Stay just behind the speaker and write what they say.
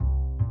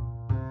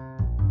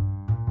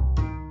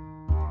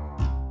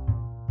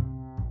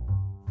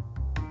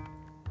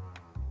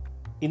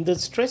In the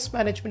stress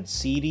management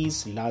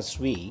series last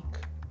week,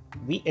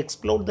 we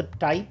explored the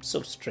types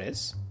of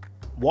stress,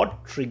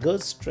 what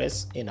triggers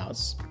stress in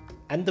us,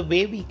 and the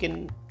way we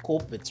can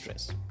cope with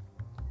stress.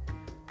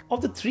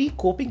 Of the three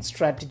coping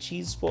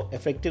strategies for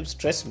effective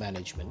stress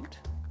management,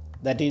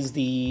 that is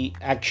the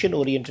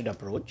action-oriented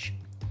approach,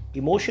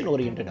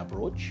 emotion-oriented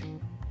approach,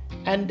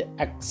 and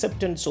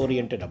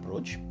acceptance-oriented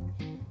approach,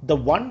 the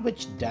one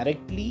which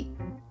directly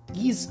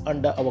is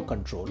under our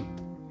control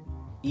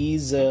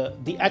is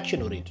the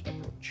action-oriented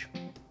approach.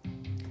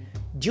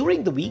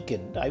 During the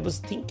weekend, I was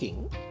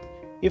thinking,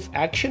 if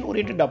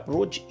action-oriented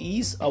approach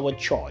is our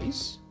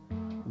choice,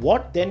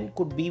 what then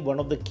could be one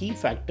of the key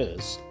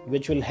factors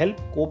which will help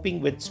coping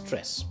with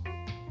stress?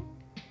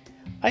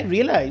 I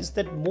realized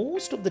that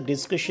most of the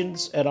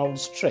discussions around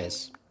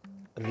stress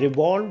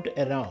revolved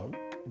around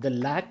the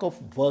lack of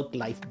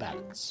work-life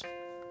balance.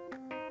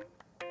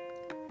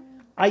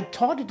 I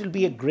thought it will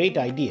be a great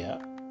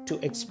idea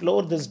to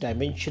explore this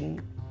dimension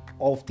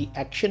of the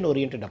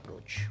action-oriented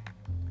approach,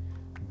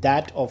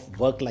 that of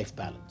work-life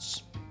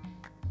balance.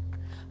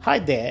 Hi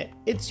there,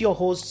 it's your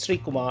host Sri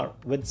Kumar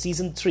with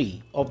Season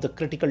 3 of the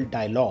Critical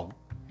Dialogue,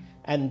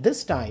 and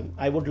this time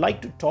I would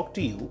like to talk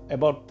to you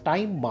about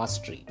time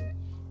mastery,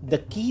 the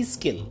key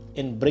skill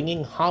in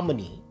bringing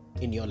harmony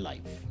in your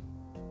life.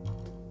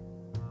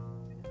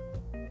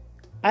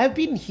 I have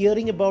been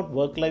hearing about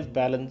work-life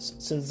balance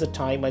since the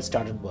time I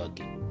started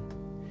working.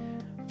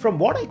 From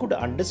what I could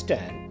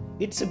understand,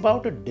 it's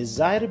about a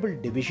desirable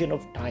division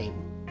of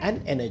time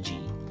and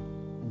energy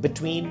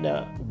between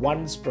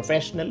one's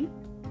professional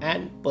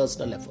and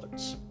personal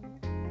efforts.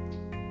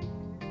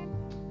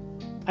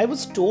 I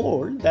was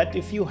told that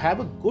if you have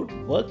a good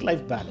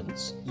work-life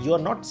balance, you are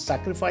not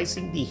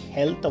sacrificing the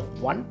health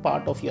of one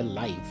part of your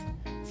life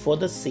for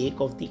the sake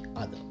of the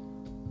other.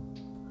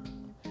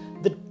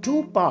 The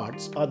two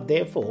parts are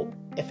therefore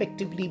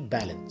effectively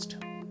balanced.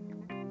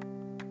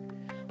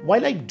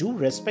 While I do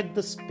respect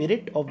the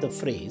spirit of the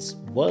phrase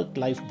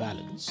work-life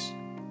balance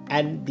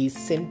and the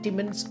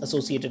sentiments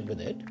associated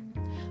with it,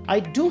 I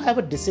do have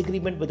a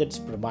disagreement with its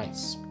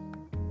premise.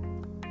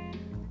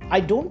 I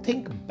don't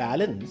think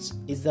balance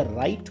is the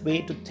right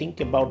way to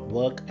think about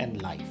work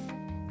and life,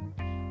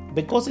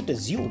 because it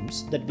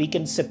assumes that we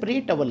can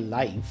separate our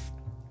life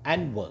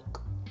and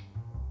work.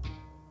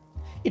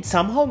 It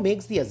somehow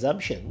makes the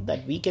assumption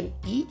that we can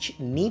each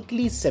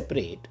neatly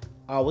separate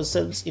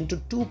ourselves into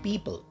two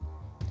people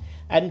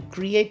and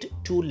create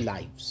two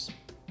lives,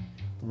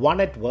 one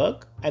at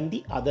work and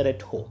the other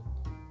at home.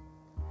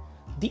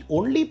 The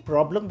only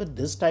problem with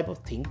this type of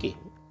thinking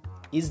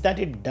is that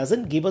it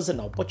doesn't give us an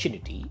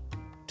opportunity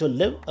to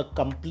live a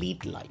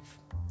complete life,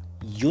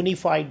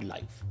 unified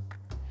life,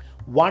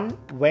 one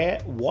where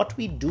what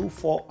we do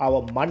for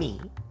our money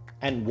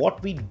and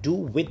what we do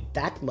with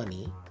that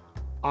money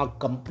are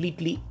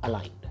completely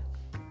aligned.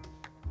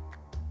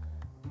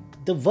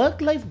 The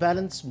work-life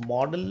balance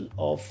model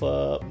of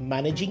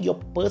managing your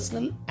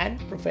personal and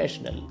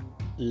professional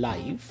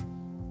life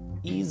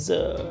is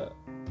an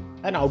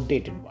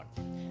outdated one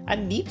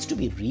and needs to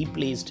be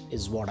replaced,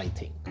 is what I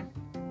think.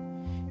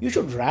 You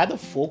should rather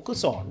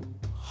focus on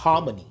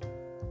harmony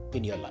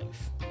in your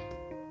life.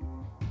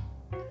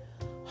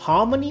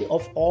 Harmony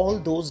of all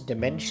those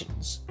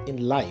dimensions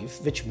in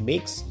life which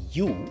makes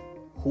you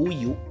who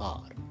you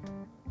are.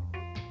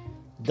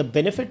 The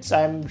benefits,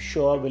 I am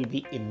sure, will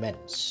be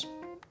immense.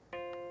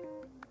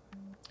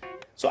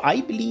 So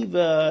I believe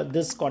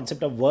this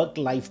concept of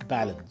work-life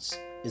balance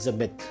is a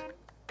myth.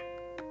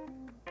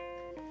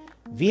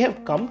 We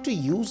have come to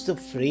use the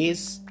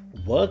phrase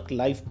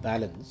work-life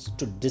balance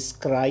to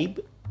describe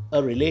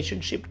a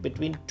relationship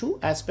between two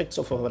aspects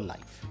of our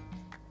life.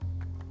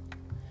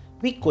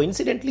 We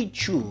coincidentally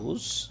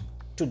choose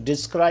to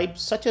describe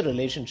such a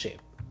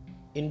relationship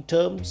in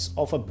terms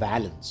of a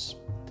balance.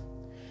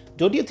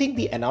 Don't you think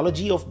the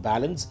analogy of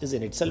balance is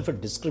in itself a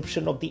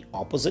description of the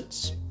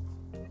opposites?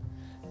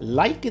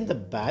 Like in the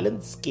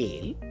balance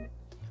scale,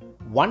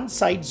 one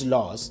side's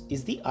loss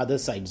is the other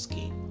side's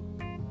gain.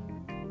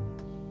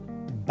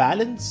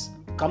 Balance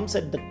comes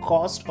at the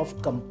cost of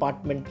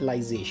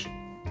compartmentalization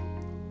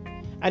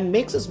and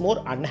makes us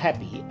more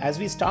unhappy as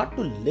we start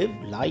to live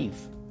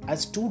life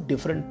as two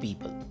different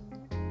people,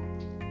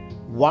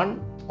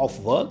 one of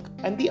work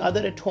and the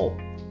other at home.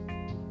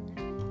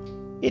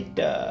 It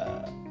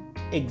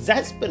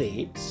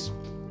exasperates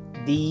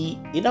the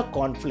inner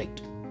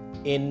conflict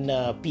in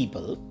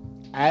people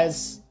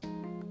as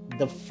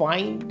they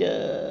find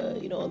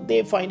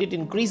it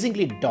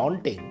increasingly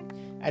daunting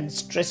and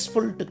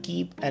stressful to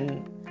keep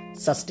and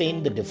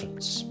sustain the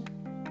difference.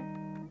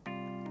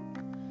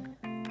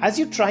 As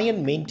you try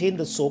and maintain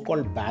the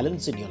so-called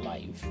balance in your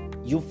life,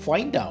 you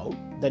find out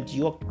that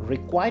you are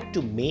required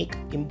to make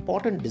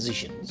important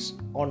decisions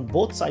on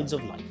both sides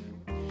of life,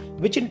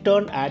 which in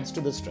turn adds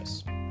to the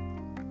stress.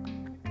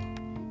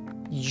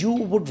 You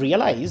would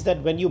realize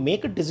that when you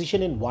make a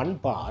decision in one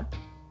part,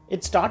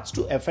 it starts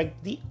to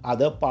affect the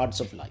other parts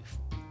of life.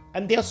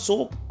 And they are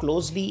so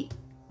closely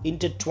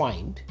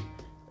intertwined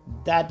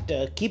that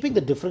keeping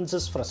the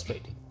differences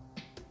frustrating.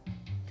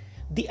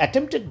 The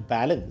attempted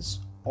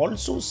balance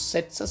also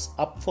sets us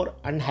up for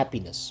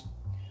unhappiness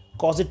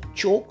because it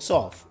chokes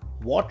off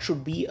what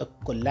should be a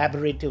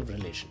collaborative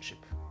relationship.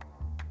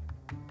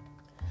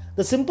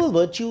 The simple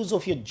virtues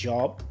of your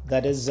job,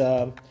 that is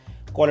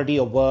quality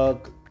of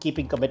work,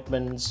 keeping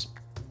commitments,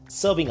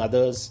 serving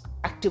others,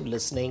 active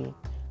listening,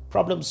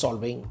 problem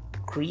solving,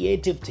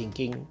 creative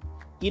thinking,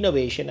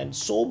 innovation, and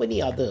so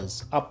many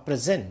others are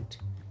present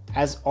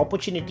as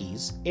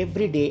opportunities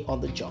every day on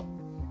the job.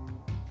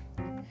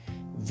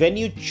 When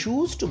you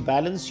choose to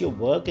balance your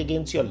work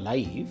against your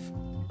life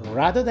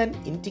rather than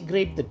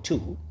integrate the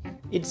two,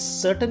 it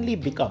certainly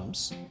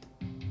becomes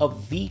a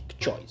weak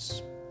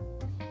choice.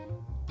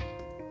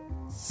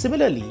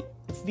 Similarly,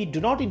 if we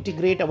do not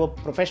integrate our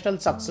professional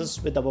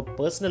success with our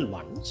personal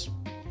ones,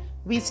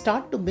 we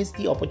start to miss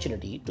the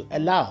opportunity to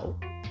allow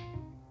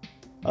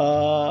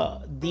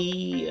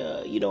the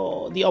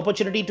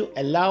opportunity to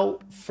allow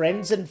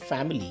friends and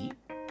family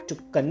to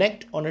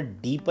connect on a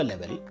deeper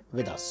level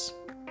with us.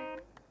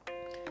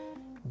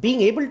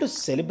 Being able to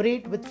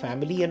celebrate with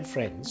family and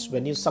friends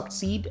when you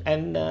succeed,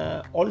 and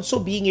also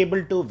being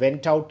able to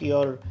vent out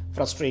your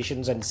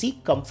frustrations and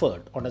seek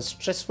comfort on a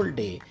stressful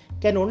day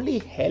can only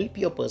help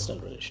your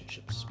personal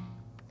relationships.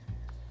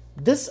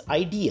 This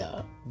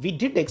idea we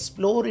did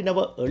explore in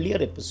our earlier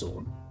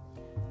episode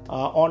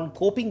on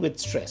coping with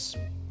stress.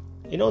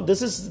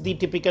 This is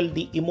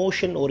the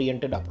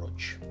emotion-oriented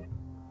approach.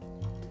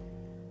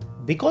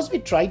 Because we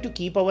try to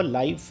keep our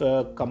life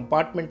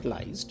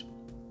compartmentalized,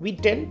 we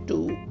tend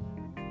to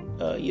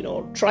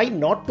try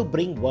not to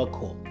bring work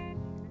home.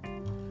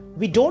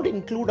 We don't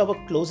include our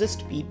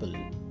closest people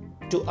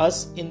to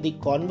us in the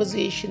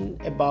conversation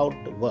about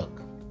work.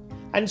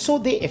 And so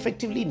they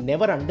effectively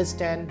never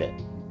understand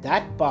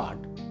that part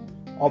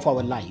of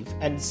our life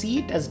and see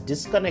it as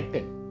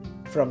disconnected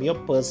from your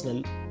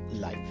personal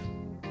life.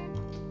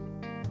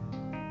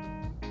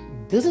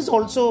 This is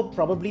also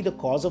probably the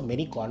cause of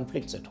many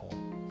conflicts at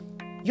home.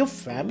 Your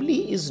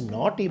family is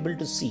not able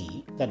to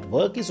see that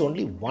work is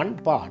only one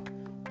part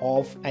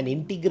of an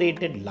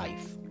integrated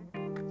life,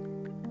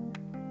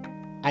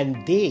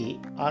 and they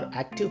are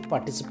active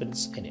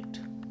participants in it.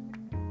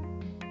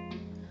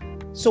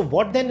 So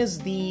what then is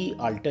the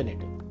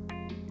alternative?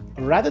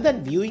 Rather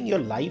than viewing your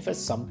life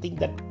as something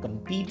that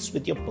competes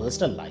with your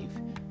personal life,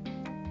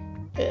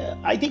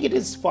 I think it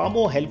is far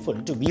more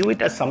helpful to view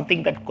it as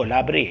something that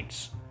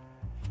collaborates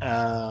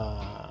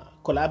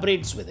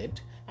with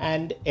it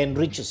and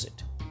enriches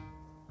it.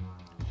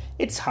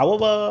 It's,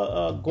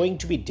 however, going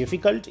to be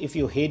difficult if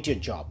you hate your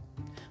job,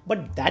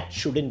 but that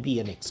shouldn't be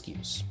an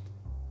excuse.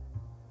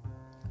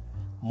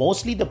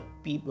 Mostly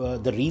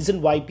the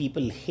reason why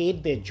people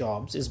hate their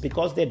jobs is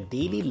because their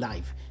daily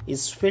life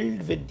is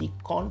filled with the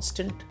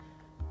constant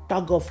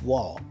tug of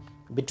war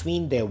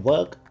between their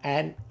work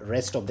and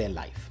rest of their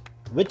life,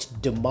 which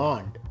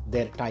demand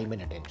their time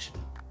and attention.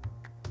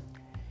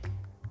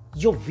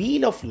 Your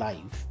wheel of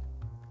life,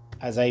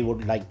 as I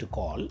would like to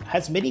call,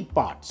 has many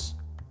parts,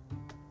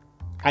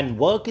 and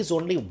work is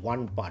only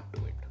one part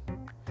to it.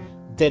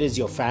 There is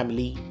your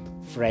family,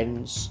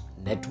 friends,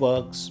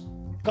 networks,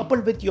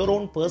 coupled with your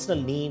own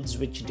personal needs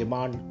which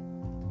demand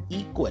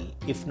equal,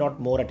 if not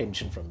more,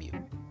 attention from you.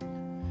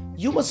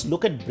 You must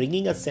look at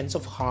bringing a sense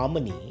of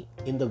harmony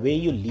in the way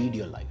you lead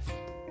your life.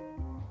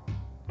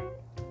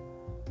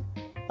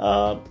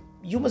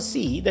 You must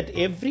see that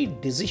every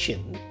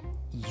decision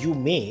you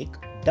make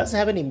does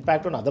have an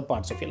impact on other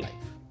parts of your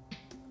life.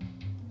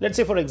 Let's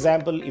say, for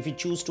example, if you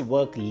choose to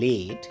work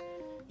late,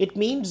 it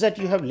means that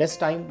you have less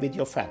time with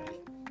your family.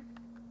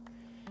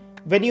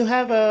 When you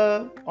have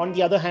on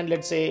the other hand,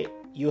 let's say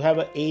you have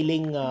an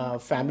ailing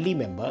family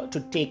member to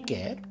take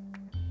care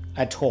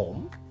at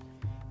home,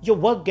 your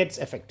work gets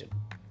affected.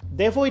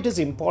 Therefore, it is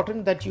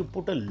important that you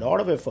put a lot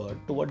of effort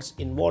towards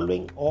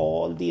involving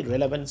all the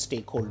relevant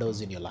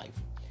stakeholders in your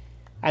life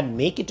and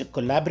make it a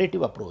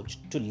collaborative approach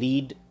to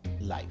lead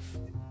life.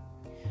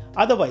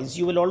 Otherwise,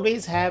 you will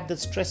always have the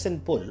stress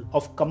and pull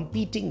of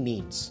competing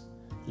needs,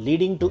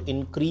 leading to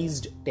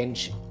increased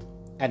tension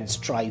and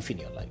strife in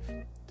your life.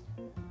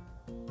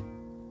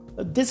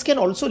 This can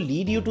also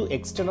lead you to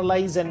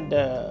externalize and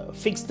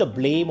fix the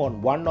blame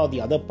on one or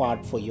the other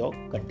part for your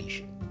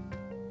condition.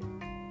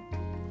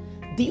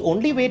 The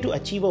only way to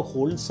achieve a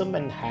wholesome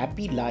and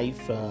happy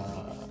life,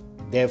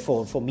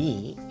 therefore, for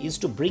me, is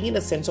to bring in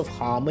a sense of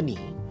harmony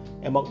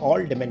among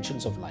all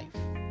dimensions of life,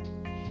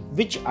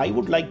 which I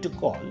would like to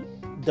call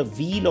the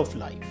wheel of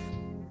life.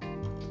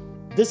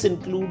 This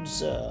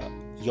includes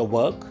your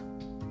work,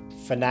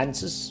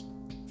 finances,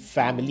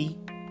 family,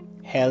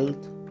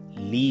 health,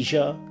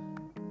 leisure,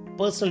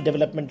 personal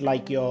development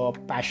like your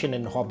passion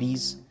and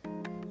hobbies,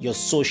 your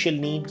social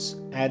needs,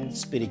 and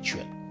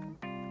spiritual.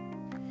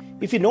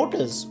 If you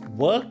notice,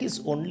 work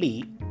is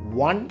only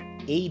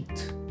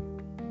 1/8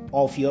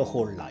 of your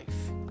whole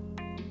life.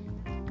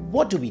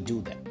 What do we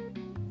do then?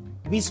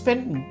 We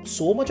spend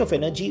so much of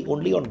energy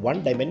only on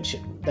one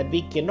dimension that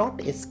we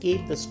cannot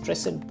escape the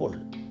stress and pull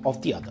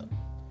of the other.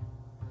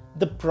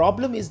 The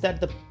problem is that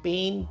the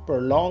pain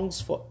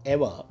prolongs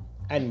forever,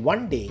 and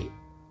one day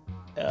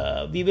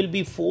we will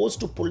be forced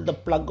to pull the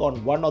plug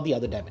on one or the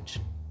other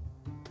dimension.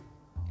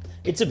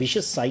 It's a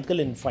vicious cycle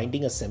in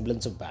finding a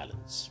semblance of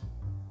balance.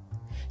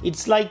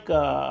 It's like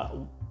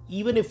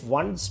even if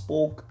one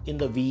spoke in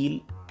the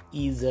wheel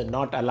is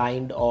not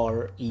aligned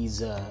or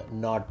is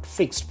not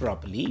fixed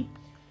properly,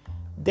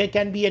 there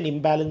can be an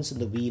imbalance in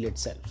the wheel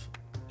itself.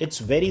 It's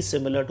very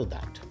similar to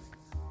that.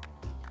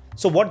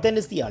 So what then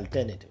is the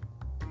alternative?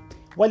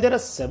 While there are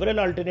several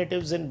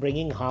alternatives in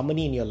bringing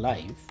harmony in your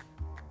life,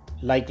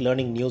 like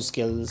learning new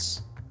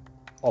skills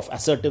of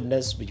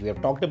assertiveness, which we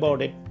have talked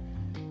about it,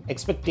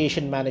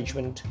 expectation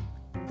management,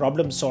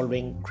 problem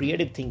solving,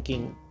 creative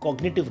thinking,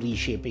 cognitive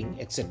reshaping,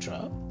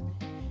 etc.,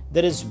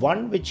 there is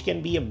one which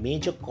can be a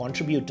major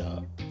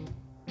contributor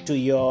to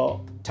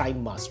your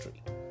time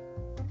mastery.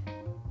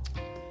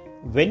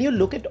 When you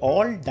look at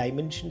all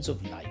dimensions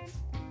of life,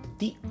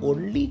 the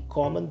only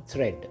common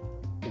thread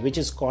which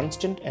is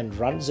constant and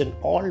runs in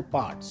all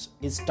parts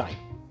is time.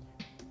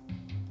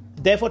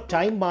 Therefore,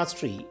 time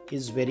mastery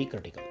is very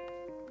critical.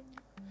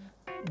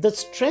 The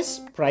stress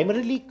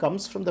primarily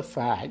comes from the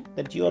fact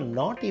that you are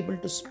not able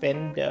to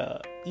spend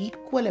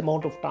equal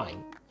amount of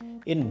time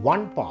in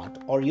one part,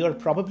 or you are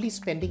probably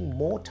spending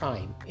more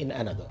time in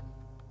another.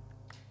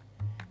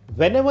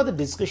 Whenever the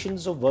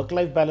discussions of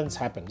work-life balance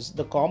happens,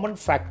 the common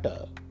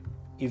factor,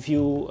 if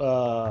you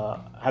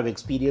have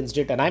experienced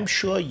it, and I'm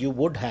sure you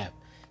would have,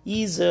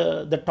 is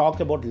the talk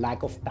about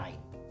lack of time.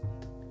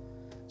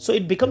 So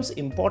it becomes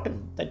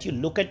important that you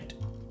look at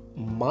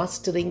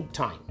mastering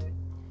time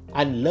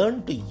and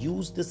learn to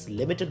use this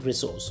limited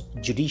resource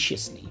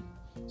judiciously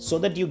so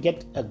that you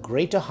get a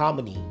greater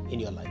harmony in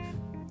your life.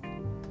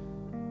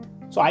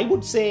 So I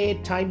would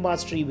say time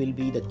mastery will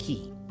be the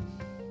key.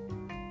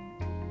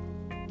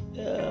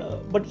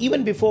 But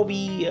even before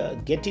we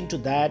get into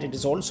that, it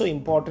is also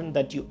important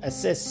that you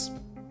assess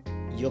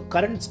your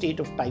current state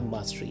of time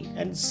mastery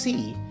and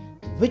see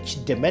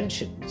which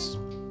dimensions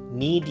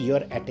need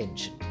your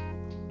attention.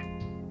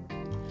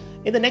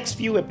 In the next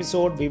few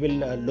episodes, we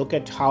will look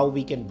at how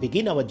we can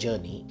begin our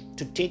journey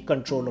to take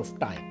control of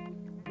time.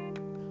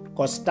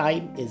 Because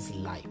time is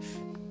life.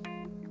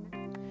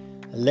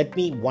 Let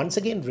me once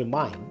again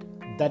remind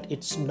that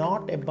it's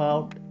not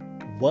about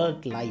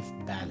work-life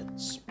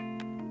balance.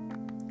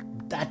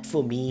 That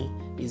for me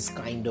is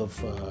kind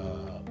of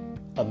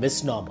a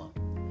misnomer.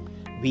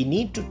 We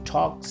need to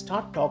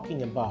start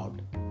talking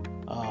about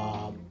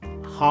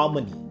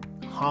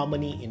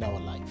harmony in our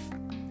life.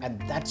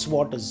 And that's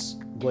what is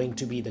going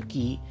to be the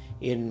key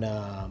in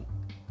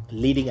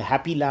leading a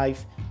happy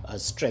life, a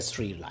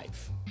stress-free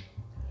life.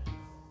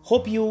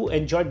 Hope you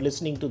enjoyed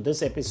listening to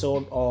this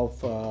episode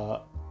of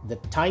the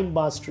Time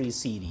Mastery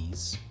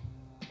series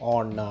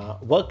on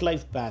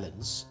work-life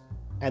balance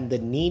and the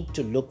need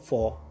to look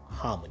for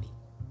harmony.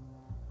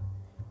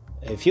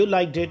 If you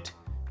liked it,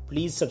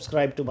 please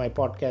subscribe to my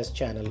podcast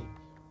channel,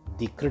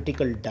 The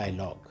Critical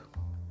Dialogue.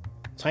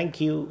 Thank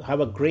you.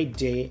 Have a great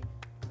day.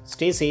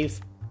 Stay safe.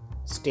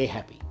 Stay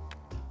happy.